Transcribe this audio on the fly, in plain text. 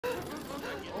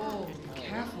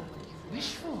careful what you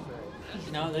wish for.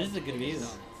 No, this is a good view.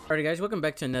 Alright guys, welcome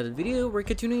back to another video. We're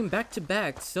continuing back to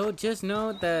back. So just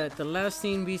know that the last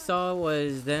scene we saw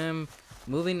was them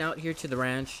moving out here to the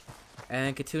ranch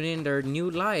and continuing their new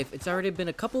life. It's already been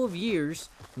a couple of years.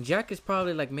 Jack is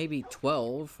probably like maybe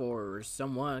 12 or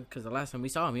someone, because the last time we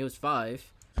saw him he was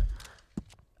 5.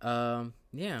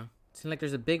 Yeah. Seems like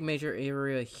there's a big major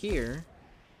area here.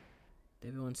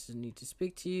 David wants to need to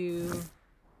speak to you.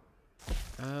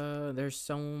 There's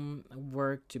some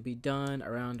work to be done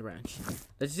around the ranch.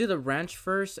 Let's do the ranch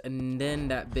first and then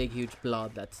that big huge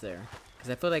blob that's there, because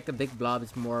I feel like the big blob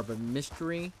is more of a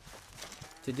mystery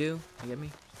to do. You get me?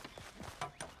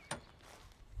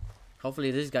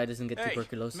 Hopefully this guy doesn't get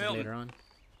tuberculosis later on.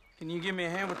 Can you give me a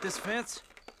hand with this fence?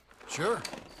 Sure.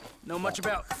 Know much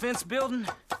about fence building?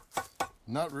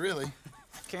 Not really.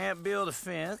 Can't build a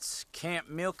fence, can't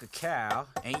milk a cow,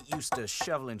 ain't used to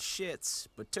shoveling shits,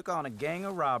 but took on a gang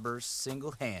of robbers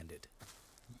single-handed.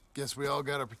 Guess we all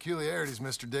got our peculiarities,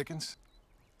 Mr. Dickens.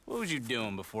 What was you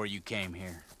doing before you came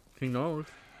here? He knows.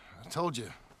 I told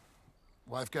you.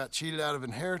 Wife got cheated out of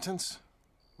inheritance.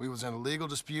 We was in a legal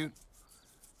dispute.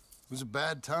 It was a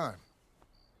bad time.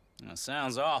 That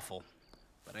sounds awful,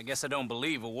 but I guess I don't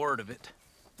believe a word of it.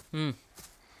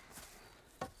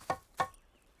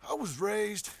 I was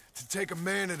raised to take a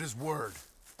man at his word,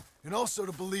 and also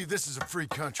to believe this is a free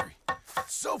country.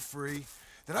 So free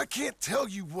that I can't tell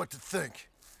you what to think.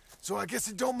 So I guess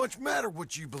it don't much matter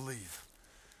what you believe.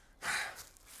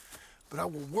 But I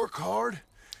will work hard.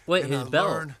 Wait, and his I belt.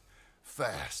 learn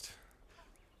fast.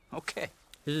 Okay,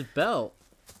 His belt.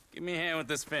 give me a hand with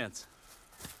this fence.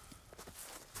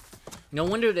 No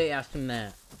wonder they asked him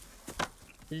that.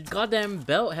 His goddamn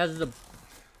belt has the...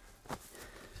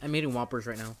 I'm eating Whoppers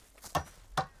right now.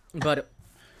 But,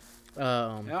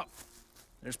 Yep,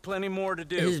 there's plenty more to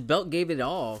do. his belt gave it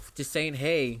off. Just saying,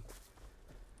 hey.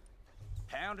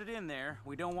 Pound it in there,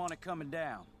 we don't want it coming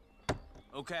down.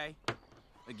 Okay,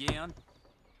 again.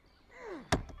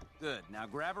 Good, now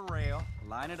grab a rail,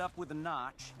 line it up with a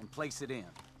notch, and place it in.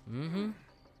 Mm-hmm.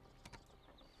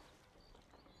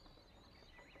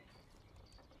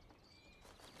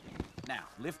 Now,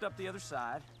 lift up the other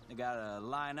side. They gotta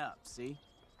line up, see?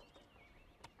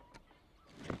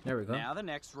 There we go. Now the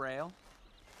next rail.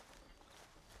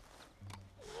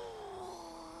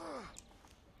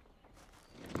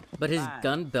 But his Fine.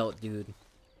 gun belt, dude,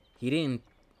 he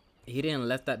didn't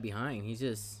left that behind. He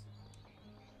just...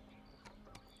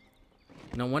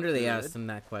 No wonder they asked him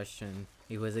that question.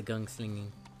 He was a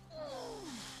gunslinging.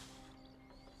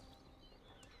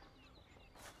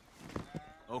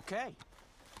 Okay.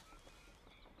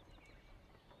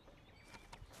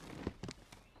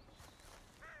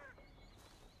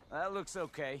 That looks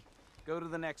okay. Go to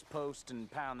the next post and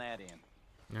pound that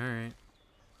in. Alright.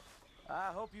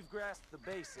 I hope you've grasped the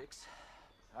basics.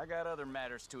 I got other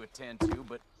matters to attend to,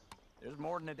 but there's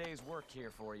more than a day's work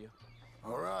here for you.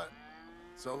 All right.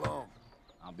 So long.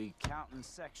 I'll be counting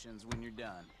sections when you're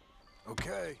done.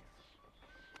 Okay.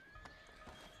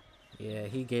 Yeah,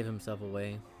 he gave himself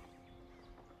away.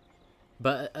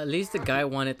 But at least the guy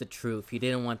wanted the truth. He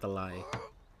didn't want the lie.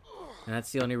 And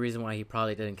that's the only reason why he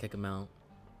probably didn't kick him out.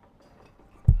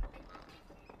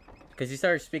 Because he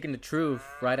started speaking the truth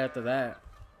right after that.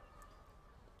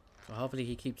 So hopefully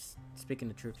he keeps speaking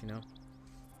the truth, you know?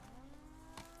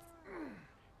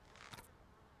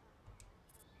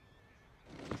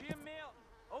 Jim Milton,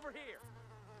 over here.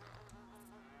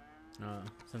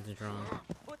 Something's wrong.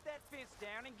 Put that fence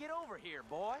down and get over here,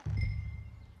 boy.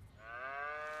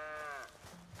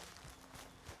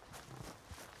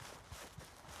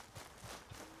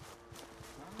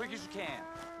 Quick as you can.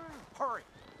 Hurry.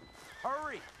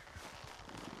 Hurry.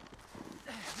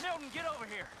 Milton, get over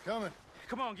here. Coming.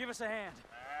 Come on, give us a hand.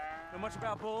 Know much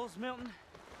about bulls, Milton?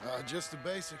 Just the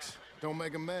basics. Don't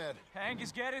make them mad.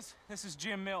 Angus Geddes, this is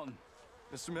Jim Milton.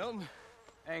 Mr. Milton,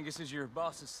 Angus is your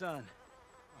boss's son.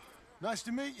 nice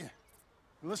to meet you.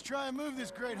 Let's try and move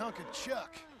this great hunk of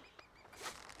chuck.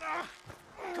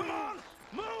 Come on,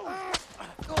 move!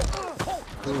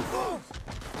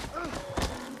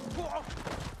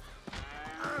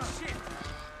 Shit!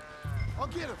 I'll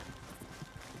get him.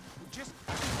 Just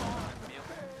come on,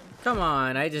 Milton. Come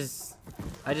on, I just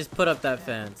put up that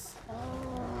fence.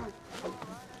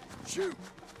 Shoot!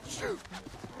 Shoot!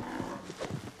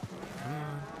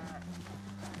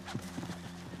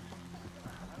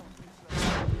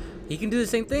 He can do the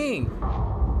same thing.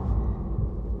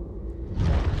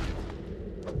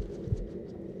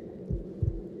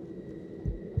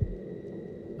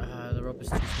 The rope is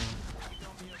too small.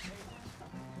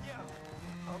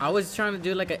 I was trying to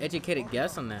do like an educated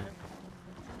guess on that.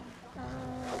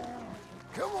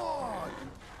 Come on!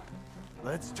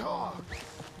 Let's talk.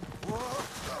 Whoa,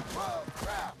 whoa,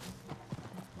 crap.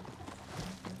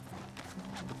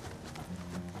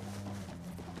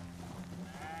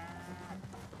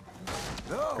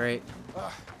 No. Great.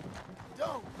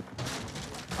 Don't.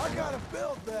 I gotta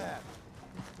build that.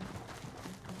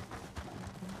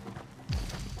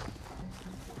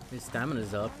 His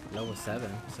stamina's up, level 7,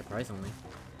 surprisingly.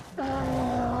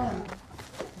 No,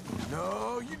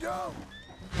 you don't.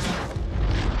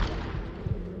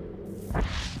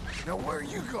 Now, where are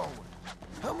you going?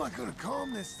 How am I gonna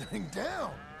calm this thing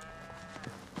down?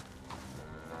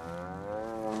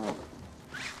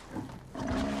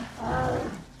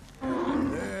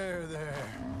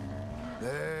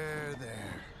 There.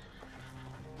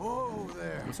 Whoa,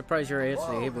 there. I'm surprised you're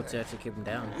actually able to actually keep him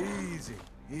down. Easy.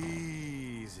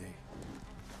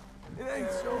 It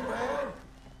ain't so bad.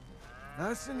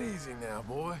 Nice and easy now,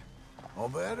 boy. All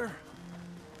better?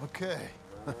 Okay.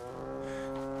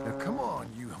 Now come on,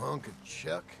 you hunk of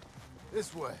chuck.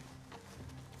 This way.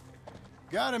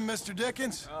 Got him, Mr.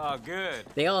 Dickens? Oh, good.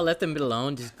 They all left him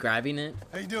alone, just grabbing it.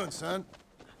 How you doing, son?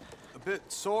 A bit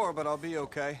sore, but I'll be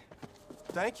okay.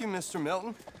 Thank you, Mr.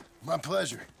 Milton. My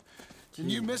pleasure.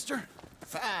 And you, mister?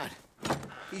 Fine.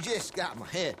 You just got my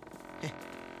head.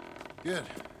 Good.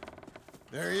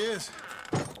 There he is.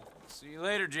 See you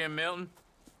later, Jim Milton.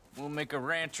 We'll make a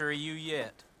rancher of you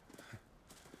yet.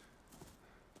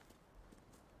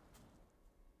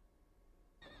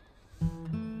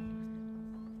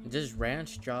 Just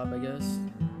ranch job, I guess.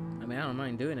 I mean, I don't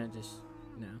mind doing it, just,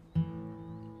 you know.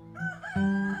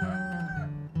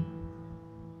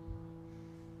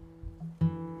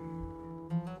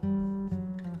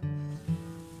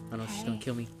 I know she's gonna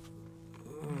kill me.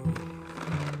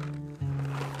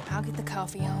 I'll get the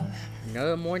coffee on.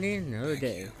 Another morning, another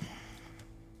day.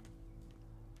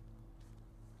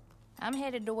 I'm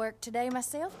headed to work today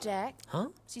myself, Jack. Huh?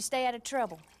 So you stay out of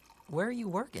trouble. Where are you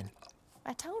working?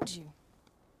 I told you.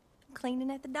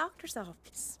 Cleaning at the doctor's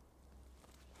office.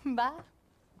 Bye.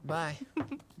 Bye.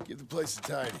 Give the place a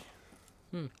tidy.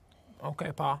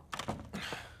 Okay, Pa.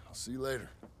 I'll see you later.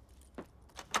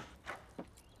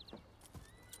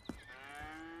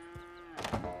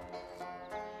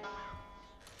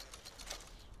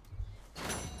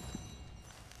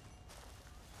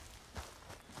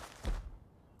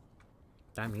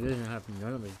 Damn, he doesn't have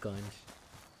none of his guns.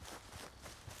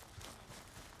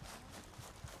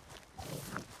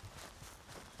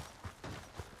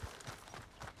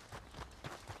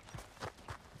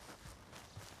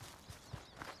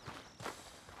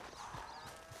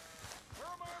 Where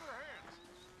are my other hands?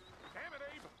 Damn it,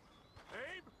 Abe.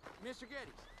 Abe? Mr.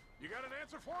 Geddes. You got an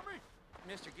answer for me?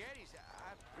 Mr. Geddes,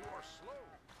 You are slow.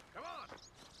 Come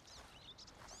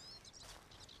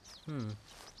on.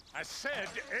 I said,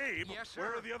 Abe, Yes, sir.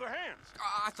 where are the other hands?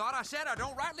 I thought I said I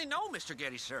don't rightly know, Mr.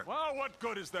 Geddes, sir. Well, what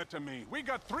good is that to me? We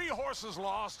got 3 horses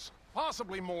lost,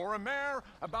 possibly more, a mare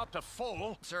about to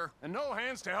foal. Sir. And no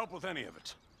hands to help with any of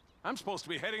it. I'm supposed to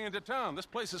be heading into town. This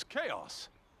place is chaos.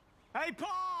 Hey,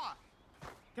 Pa!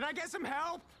 Can I get some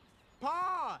help?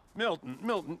 Pa!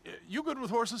 Milton, you good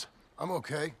with horses? I'm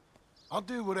okay. I'll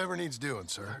do whatever needs doing,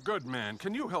 sir. Good man.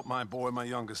 Can you help my boy, my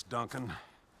youngest Duncan?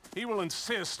 He will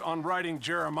insist on riding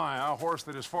Jeremiah, a horse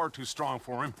that is far too strong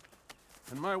for him.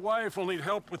 And my wife will need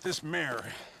help with this mare.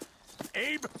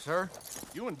 Abe? Sir?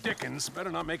 You and Dickens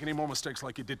better not make any more mistakes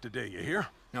like you did today, you hear?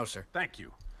 No, sir. Thank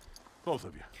you. Both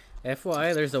of you.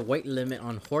 FYI, there's a weight limit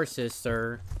on horses,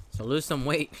 sir. So lose some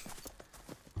weight.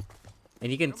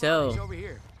 And you can tell. He's over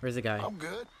here. Where's the guy? I'm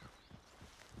good.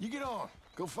 You get on.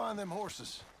 Go find them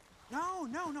horses. No.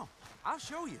 I'll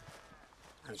show you.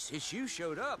 Since you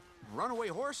showed up, runaway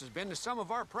horse has been to some of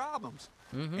our problems.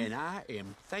 And I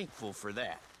am thankful for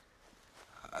that.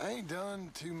 I ain't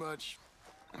done too much.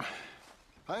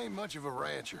 I ain't much of a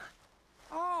rancher.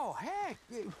 Oh, heck.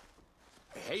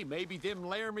 Hey, maybe them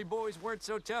Laramie boys weren't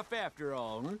so tough after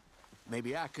all, huh?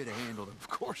 Maybe I could have handled them. Of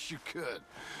course you could.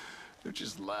 They're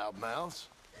just loudmouths.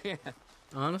 Yeah.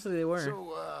 Honestly, they were.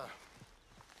 So,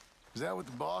 is that what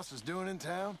the boss is doing in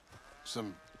town?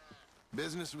 Some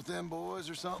business with them boys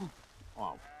or something?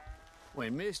 Oh,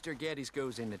 when Mr. Geddes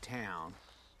goes into town,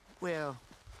 well,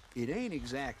 it ain't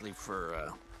exactly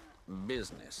for,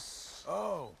 business.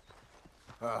 Oh.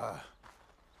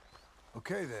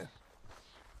 Okay then.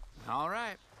 All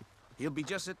right. He'll be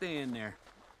just at the end there.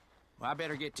 Well, I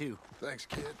better get to. Thanks,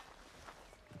 kid.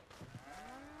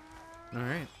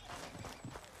 Alright.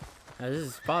 This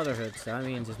is fatherhood, so I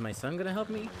mean, is my son gonna help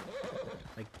me?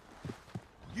 Like,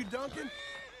 You Duncan?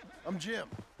 I'm Jim.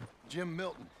 Jim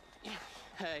Milton.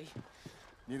 Hey.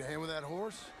 Need a hand with that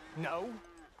horse? No.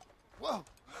 Whoa.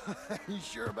 You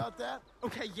sure about that?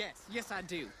 Okay, yes, I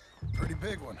do. Pretty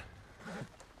big one.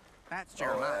 That's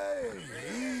Jeremiah.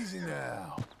 Hey, easy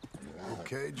now.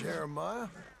 Okay, Jeremiah.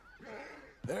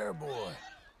 There, boy.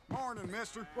 Morning,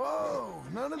 mister. Whoa,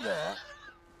 none of that.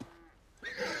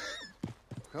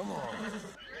 Come on.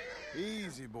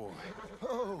 Easy, boy.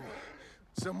 Oh,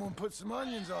 someone put some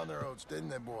onions on their oats, didn't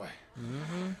they, boy?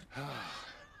 Mm-hmm.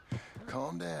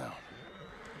 Calm down.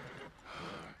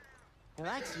 He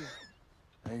likes you.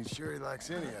 I ain't sure he likes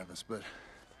any of us, but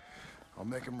I'll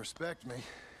make him respect me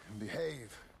and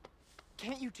behave.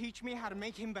 Can't you teach me how to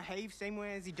make him behave same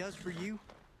way as he does for you?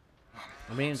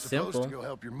 I mean, it's Supposed simple. to go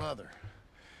help your mother.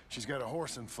 She's got a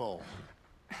horse in foal.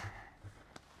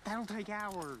 That'll take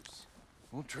hours.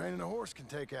 Well, training a horse can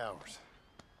take hours.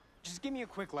 Just give me a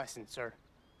quick lesson, sir.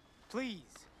 Please.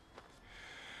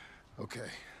 Okay.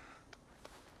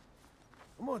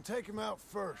 I'm gonna take him out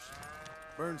first.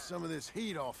 Burn some of this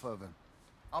heat off of him.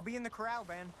 I'll be in the corral,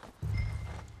 Ben.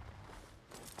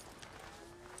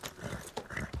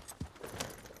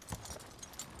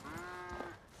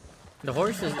 The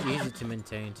horse is easy to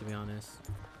maintain, to be honest.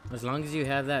 As long as you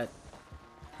have that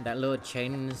little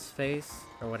chain in his face,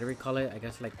 or whatever you call it, I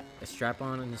guess like a strap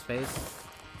on in his face.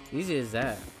 Easy as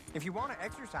that. If you want to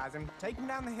exercise him, take him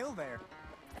down the hill there.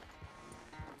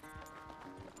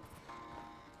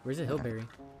 Where's the hillberry?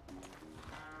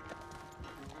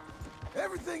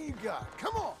 Everything you got,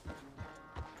 come on!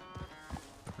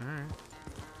 Alright.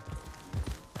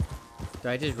 Do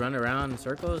I just run around in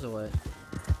circles or what?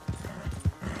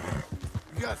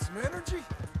 You got some energy?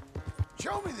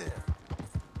 Show me then.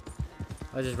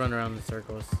 I'll just run around in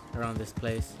circles around this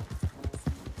place.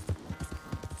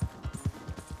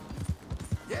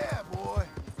 Yeah, boy.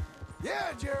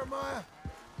 Yeah, Jeremiah.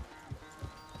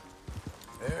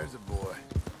 There's a boy.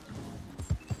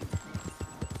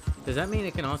 Does that mean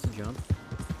it can also jump?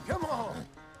 Come on.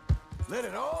 Let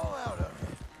it all out of you.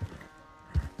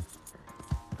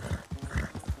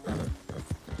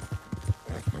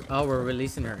 Oh, we're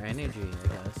releasing her energy, I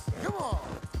guess. Come on.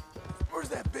 Where's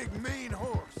that big mean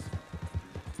horse?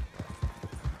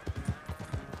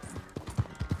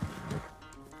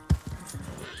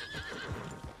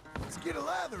 Let's get a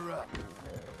lather up.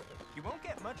 You won't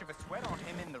get much of a sweat on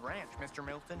him in the ranch, Mr.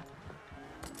 Milton.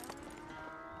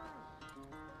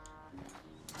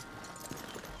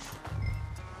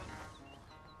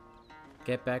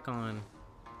 Get back on,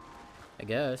 I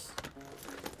guess.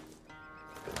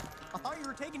 I thought you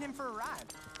were taking him for a ride.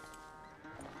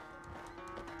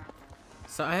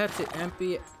 So I have to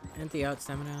empty out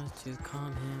stamina to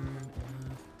calm him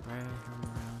enough. Ride him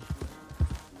around.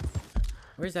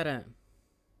 Where's that at?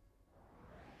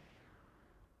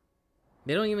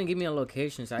 They don't even give me a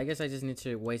location, so I guess I just need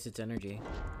to waste its energy.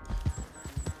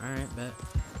 Alright, bet.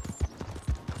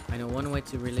 I know one way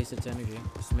to release its energy.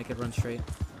 Just make it run straight.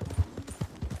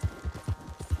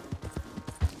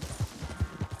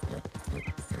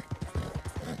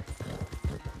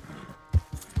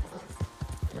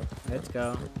 Let's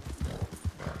go.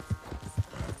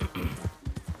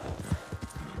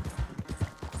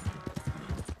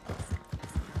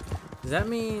 Does that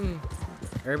mean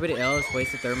everybody else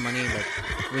wasted their money like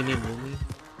Winnie Mooney?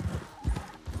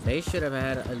 They should have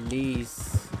had at least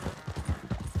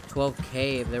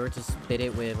 12K if they were to split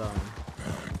it with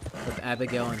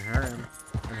Abigail and him,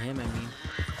 I mean.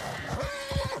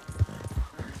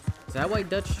 Is that why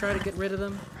Dutch tried to get rid of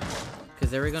them? Because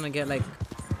they were gonna get like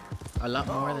a lot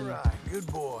more than Good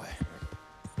boy.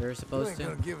 they were supposed You ain't to.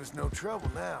 gonna give us no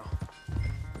trouble now.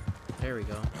 There we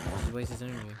go. Just waste his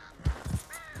energy.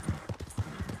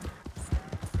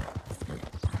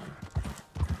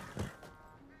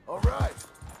 All right.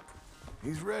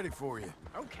 He's ready for you.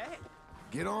 Okay.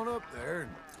 Get on up there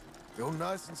and go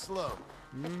nice and slow.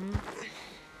 Mm-hmm.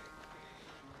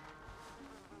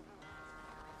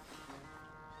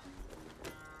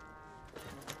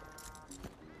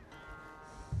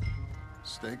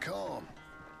 Stay calm.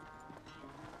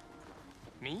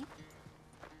 Me?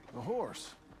 The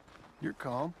horse. You're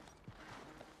calm.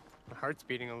 My heart's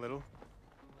beating a little.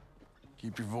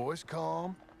 Keep your voice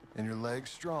calm and your legs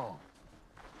strong.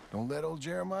 Don't let old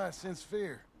Jeremiah sense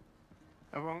fear.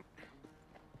 I won't.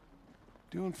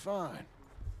 Doing fine.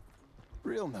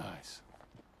 Real nice.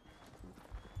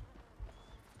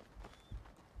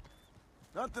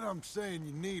 Not that I'm saying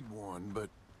you need one, but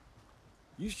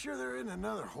you sure there isn't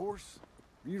another horse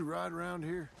for you to ride around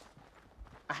here?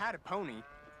 I had a pony,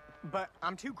 but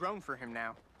I'm too grown for him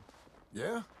now.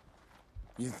 Yeah?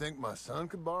 You think my son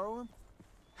could borrow him?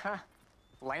 Huh.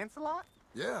 Lancelot?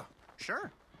 Yeah.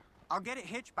 Sure. I'll get it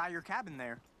hitched by your cabin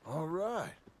there. All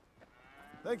right.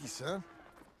 Thank you, son.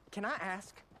 Can I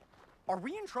ask, are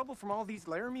we in trouble from all these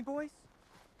Laramie boys?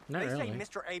 Not They really. say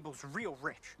Mr. Abel's real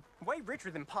rich. Way richer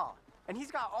than Pa. And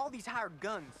he's got all these hired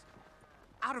guns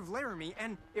out of Laramie,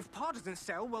 and if Pa doesn't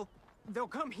sell, well, they'll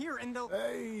come here and they'll...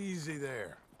 Easy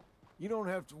there. You don't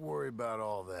have to worry about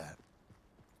all that.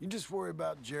 You just worry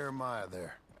about Jeremiah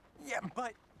there. Yeah,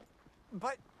 but...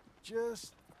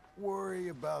 Just worry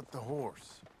about the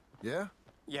horse. Yeah?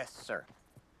 Yes, sir.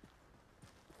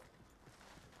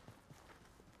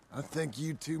 I think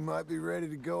you two might be ready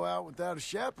to go out without a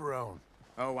chaperone.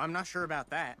 Oh, I'm not sure about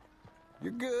that.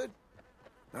 You're good.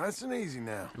 Nice and easy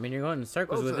now. I mean, you're going in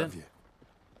circles Both with of it. you.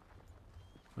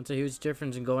 What's a huge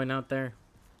difference in going out there?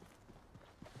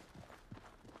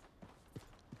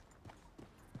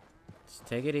 Just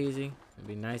take it easy. It'll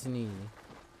be nice and easy.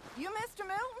 You, Mr.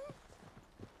 Milton?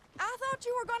 I thought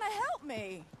you were gonna help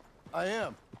me. I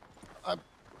am. I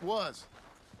was.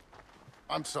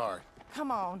 I'm sorry. Come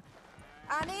on.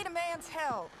 I need a man's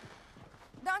help.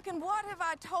 Duncan, what have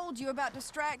I told you about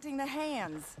distracting the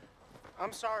hands?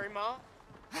 I'm sorry, Ma.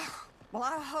 Well,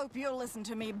 I hope you'll listen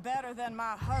to me better than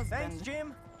my husband. Thanks,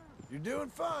 Jim. You're doing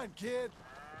fine, kid.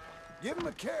 Give him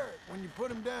a carrot when you put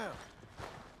him down.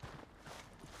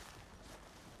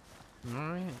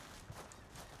 Alright.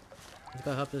 Let's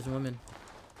go help this woman.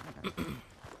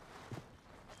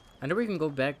 I know we can go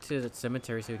back to the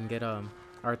cemetery so we can get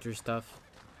Arthur's stuff.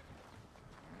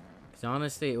 Because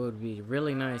honestly, it would be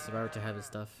really nice if I were to have his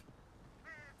stuff.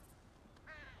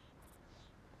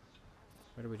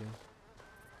 What are we doing?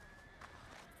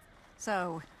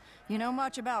 So, you know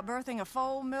much about birthing a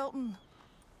foal, Milton?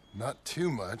 Not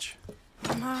too much.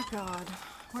 My God,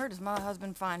 where does my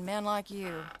husband find men like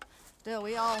you? Still,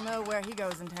 we all know where he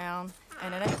goes in town,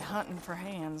 and it ain't hunting for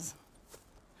hands.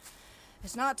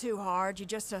 It's not too hard. You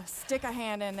just stick a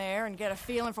hand in there and get a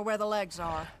feeling for where the legs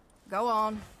are. Go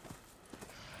on.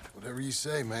 Whatever you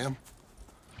say, ma'am.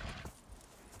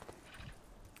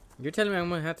 You're telling me I'm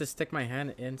gonna have to stick my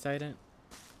hand inside it?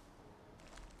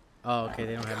 Oh, okay,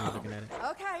 they don't have me looking at it.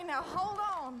 Okay, now hold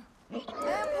on. And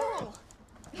pull.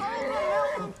 Hold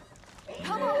on, Milton.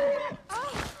 Come on.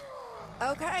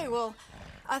 Oh. Okay, well,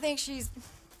 I think she's...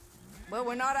 Well,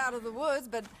 we're not out of the woods,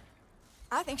 but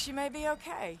I think she may be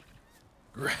okay.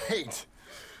 Great.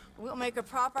 We'll make a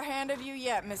proper hand of you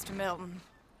yet, Mr. Milton.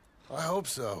 I hope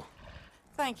so.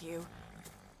 Thank you.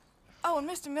 Oh, and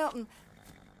Mr. Milton,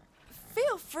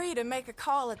 feel free to make a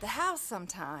call at the house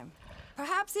sometime.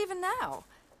 Perhaps even now.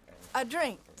 A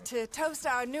drink to toast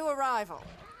our new arrival.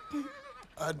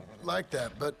 I'd like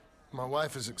that, but my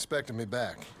wife is expecting me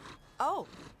back. Oh,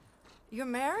 you're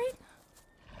married?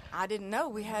 I didn't know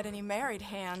we had any married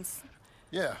hands.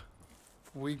 Yeah.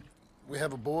 We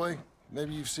have a boy.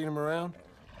 Maybe you've seen him around?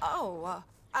 Oh,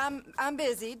 I'm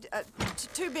busy.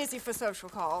 Too busy for social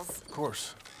calls. Of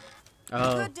course.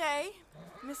 Oh, Good day,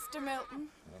 Mr. Milton.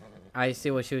 I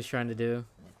see what she was trying to do.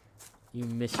 You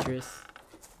mistress.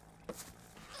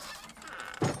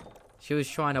 She was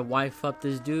trying to wife up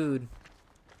this dude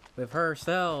with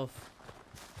herself.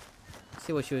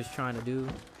 See what she was trying to do.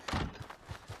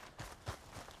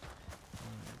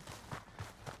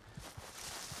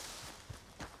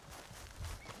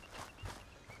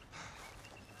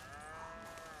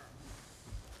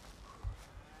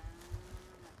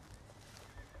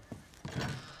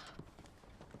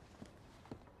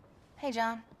 Hey,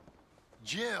 John.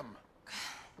 Jim.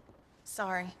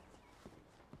 Sorry.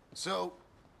 So,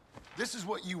 this is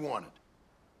what you wanted.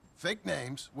 Fake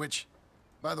names, which,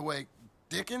 by the way,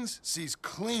 Dickens sees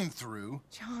clean through.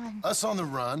 John. Us on the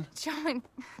run. John,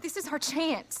 this is our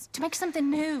chance to make something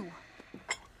new.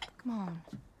 Come on.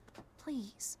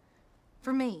 Please.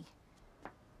 For me.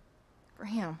 For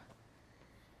him.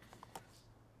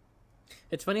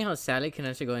 It's funny how Sally can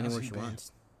actually go anywhere How's he she been?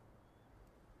 wants.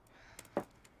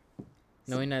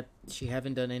 Knowing that she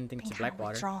haven't done anything to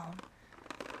Blackwater. Withdrawn.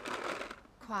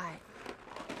 Quiet.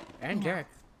 And Jack.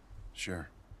 Sure.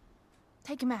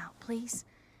 Take him out, please.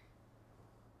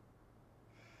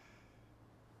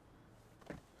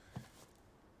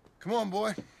 Come on,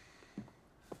 boy.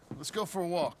 Let's go for a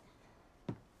walk.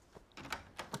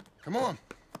 Come on.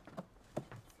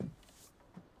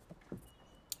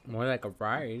 More like a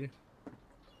ride.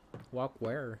 Walk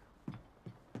where?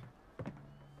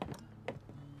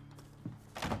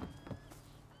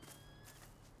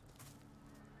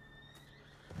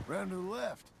 Round to the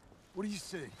left. What do you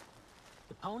see?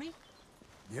 The pony?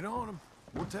 Get on him.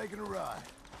 We're taking a ride.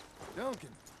 Duncan,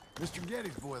 Mr.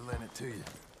 Getty's boy lent it to you.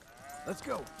 Let's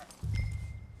go.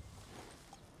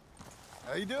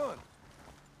 How you doing?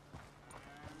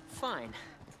 Fine.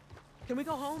 Can we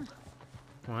go home?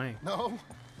 Why? No.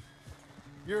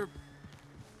 You're...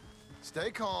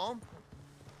 Stay calm.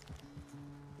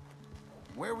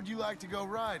 Where would you like to go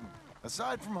riding?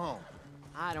 Aside from home.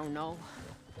 I don't know.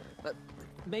 But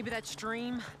maybe that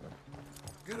stream?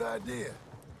 Good idea.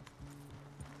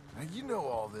 Now, you know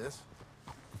all this.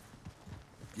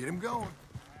 Get him going.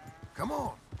 Come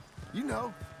on. You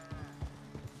know.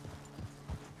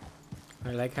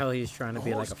 I like how he's trying to The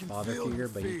be like horse a can father feel figure, your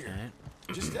but he fear.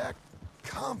 can't. Just act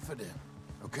confident,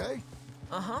 okay?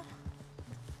 Uh-huh.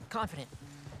 Confident.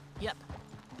 Yep.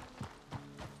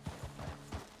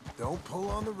 Don't pull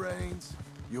on the reins.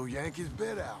 You'll yank his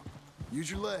bit out.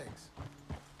 Use your legs.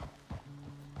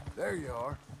 There you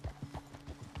are.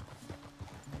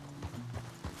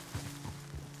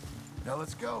 Now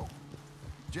let's go.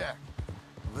 Jack,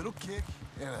 a little kick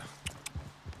and a...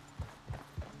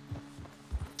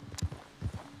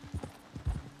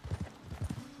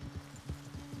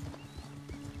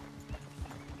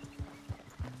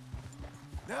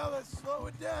 Now let's slow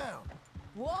it down.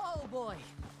 Whoa, boy.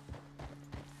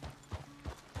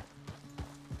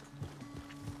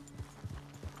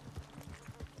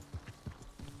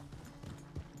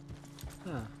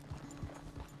 Huh.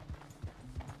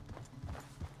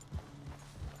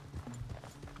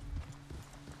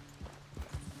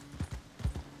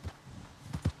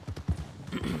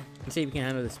 Let's see if we can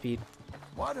handle the speed.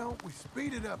 Why don't we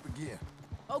speed it up again?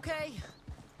 Okay.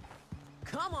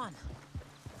 Come on.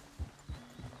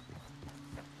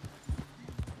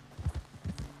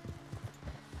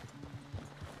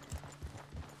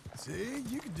 See,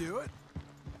 you can do it.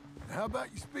 How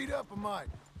about you speed up a mite?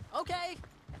 Okay.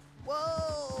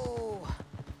 Whoa.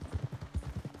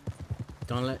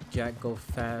 Don't let Jack go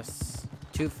fast.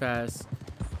 Too fast.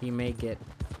 He may get...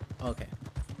 Okay.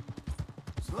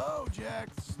 Slow, Jack,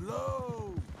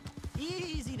 slow.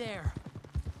 Easy there.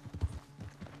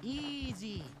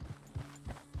 Easy.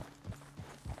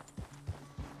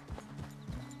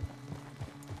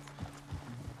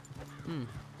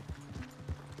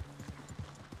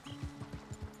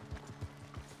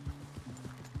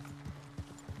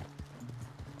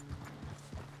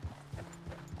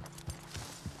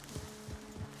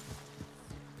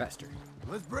 Faster.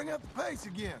 Let's bring up the pace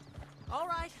again. All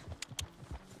right.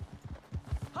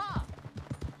 Ha!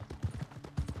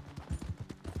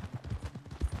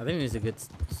 I think there's a good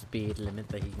speed limit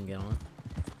that he can get on.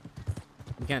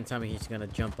 You can't tell me he's gonna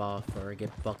jump off or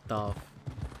get bucked off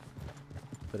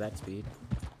for that speed.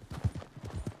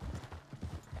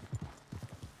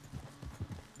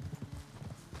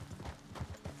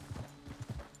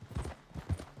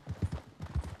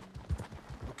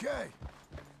 Okay,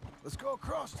 let's go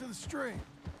across to the stream.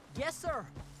 Yes, sir.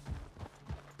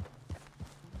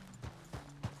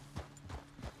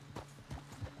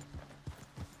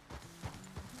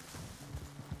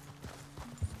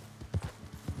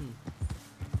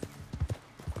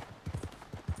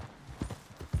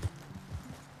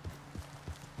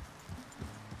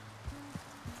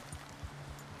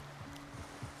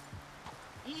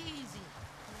 Easy.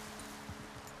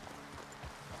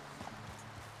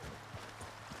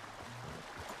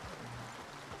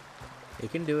 You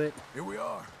can do it. Here we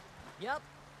are. Yep,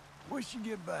 We should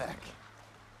get back.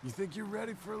 You think you're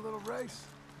ready for a little race?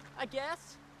 I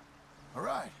guess. All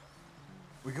right.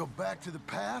 We go back to the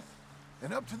path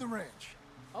and up to the ranch.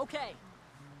 Okay.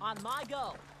 On my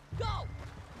go. Go!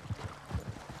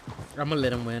 I'm gonna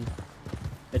let him win.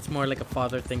 It's more like a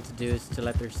father thing to do, is to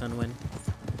let their son win.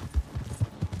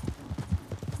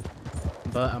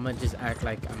 But I'm gonna just act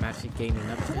like I'm actually gaining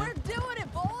up to We're him. doing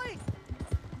it, boy!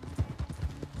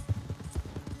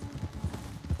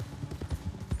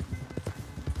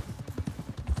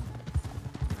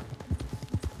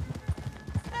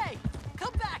 Hey,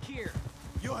 come back here!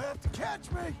 You'll have to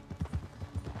catch me.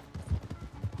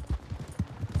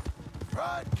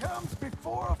 Pride comes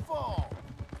before a fall.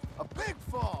 A big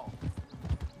fall.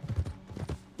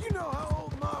 You know how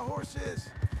old my horse is.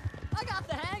 I got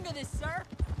the hang of this, sir.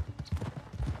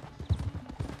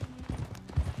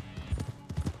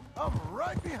 I'm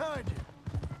right behind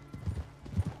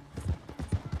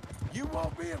you. You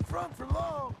won't be in front for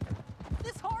long.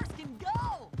 This horse can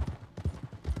go!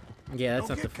 Yeah, that's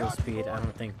Don't not the get full cocky, speed. boy. I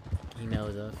don't think he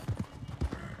knows of.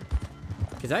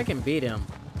 Cause I can beat him,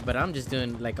 but I'm just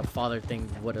doing like a father thing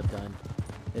would have done,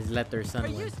 is let their son Are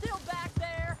win. you still back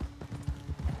there?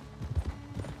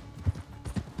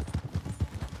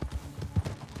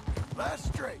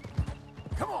 Last straight.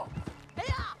 Come on.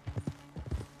 Hey-ya!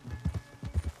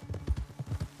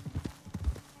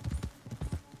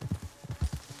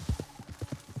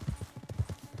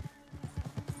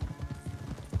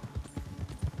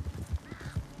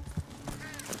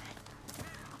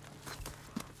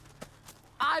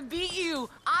 I beat you!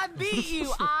 I beat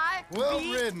you! Well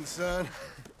ridden, son.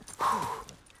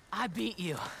 I beat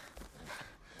you.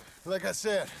 Like I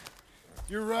said,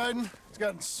 Your riding, it's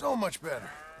gotten so much better.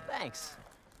 Thanks.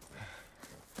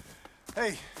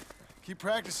 Hey, keep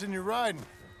practicing your riding.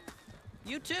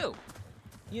 You too.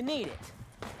 You need it.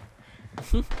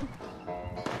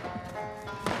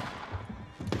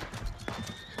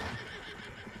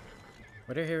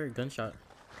 Why did I hear a gunshot?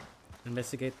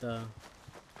 Investigate the...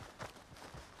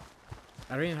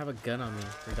 I don't even have a gun on me,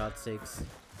 for God's sakes.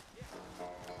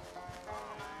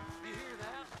 You hear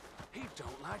that? He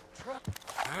don't like truck.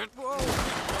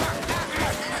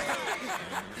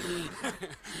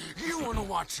 You want to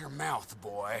watch your mouth,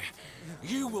 boy.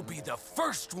 You will be the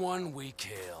first one we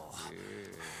kill.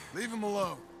 Leave him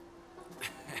alone.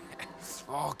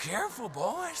 Oh, careful,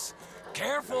 boys.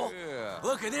 Careful.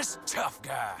 Look at this tough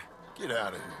guy. Get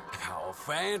out of here. Oh,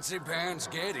 fancy pants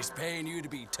Getty's paying you to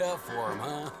be tough for him,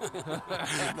 huh?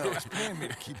 No, he's paying me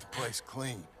to keep the place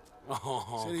clean.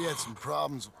 Oh. Said he had some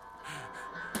problems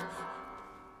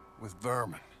with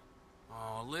vermin.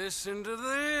 Oh, listen to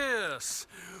this.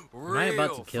 Am I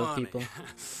about to kill funny. people?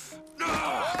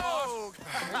 Oh,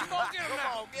 Come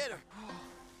on, get him.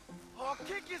 Oh,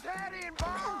 kick his head in,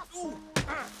 boss.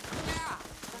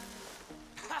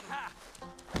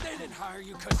 They didn't hire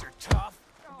you because you're tough.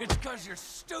 It's because you're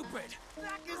stupid.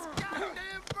 Knock his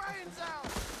goddamn brains out.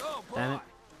 Oh, Damn boy. it.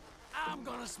 I'm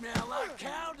gonna smell like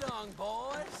cow dung,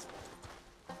 boys.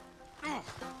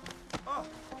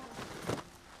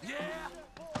 Yeah?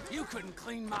 You couldn't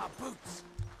clean my boots.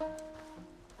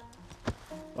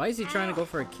 Why is he trying to go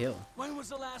for a kill? When was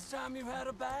the last time you had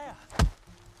a bath?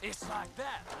 It's like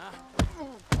that, huh?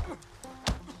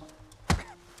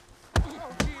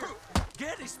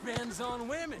 Getty spends on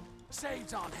women,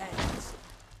 saves on hands.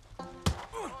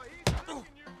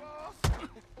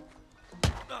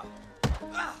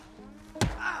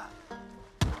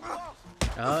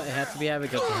 Oh, it had to be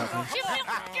Abigail to help me.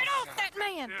 Get off that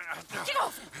man! Get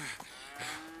off!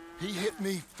 He hit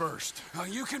me first. Oh,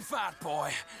 you can fight,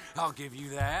 boy. I'll give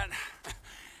you that.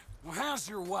 Well, how's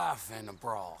your wife in the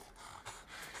brawl?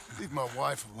 Leave my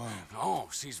wife alone. Oh,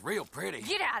 she's real pretty.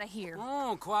 Get out of here!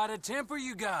 Oh, quite a temper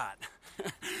you got.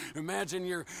 Imagine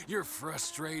you're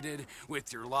frustrated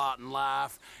with your lot in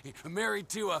life, married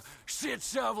to a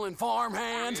shit-shoveling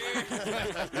farmhand.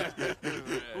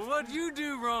 What'd you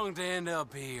do wrong to end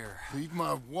up here? Leave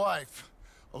my wife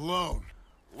alone.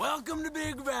 Welcome to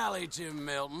Big Valley, Jim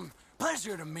Milton.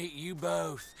 Pleasure to meet you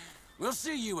both. We'll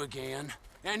see you again.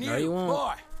 And No, you won't.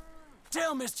 boy,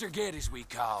 tell Mr. Geddes we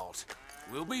called.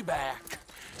 We'll be back.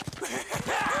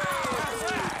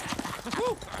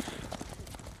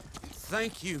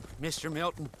 Thank you, Mr.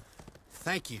 Milton.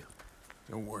 Thank you.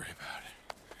 Don't worry about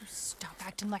it. Stop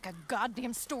acting like a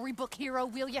goddamn storybook hero,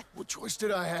 will ya? What choice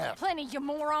did I have? Plenty, you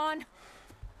moron.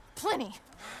 Plenty.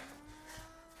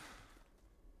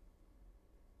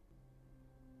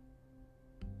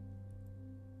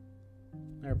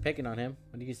 They're picking on him.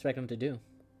 What do you expect him to do?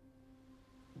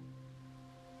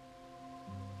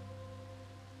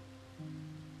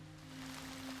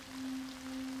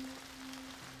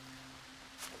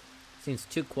 Seems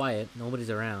too quiet. Nobody's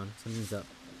around. Something's up.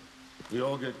 We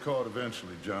all get caught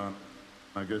eventually, John.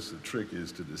 I guess the trick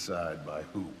is to decide by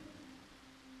who.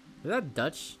 Is that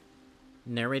Dutch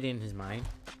narrating in his mind?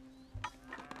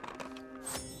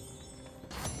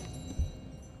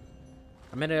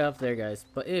 I'm ending it up there, guys.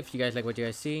 But if you guys like what you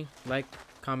guys see, like,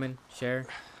 comment, share.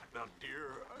 Now,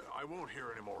 dear, I won't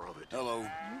hear any more of it. Hello.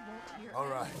 All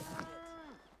right.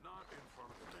 Not in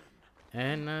front of the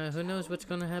men. And who knows what's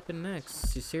gonna happen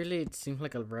next? Sincerely, it seems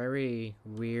like a very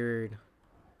weird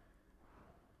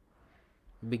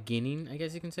beginning, I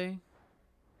guess you can say.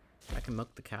 I can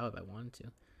milk the cow if I wanted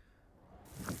to.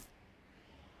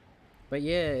 But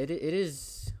yeah, it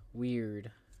is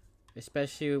weird.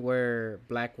 Especially where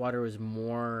Blackwater was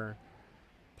more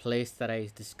place that I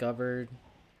discovered.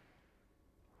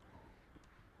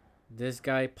 This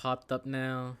guy popped up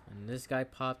now, and this guy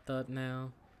popped up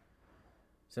now.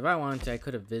 So if I wanted to, I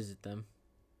could have visited them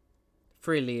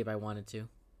freely if I wanted to.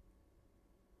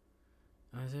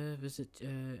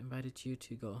 Invited you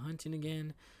to go hunting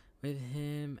again with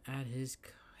him at his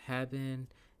cabin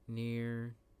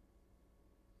near.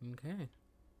 Okay.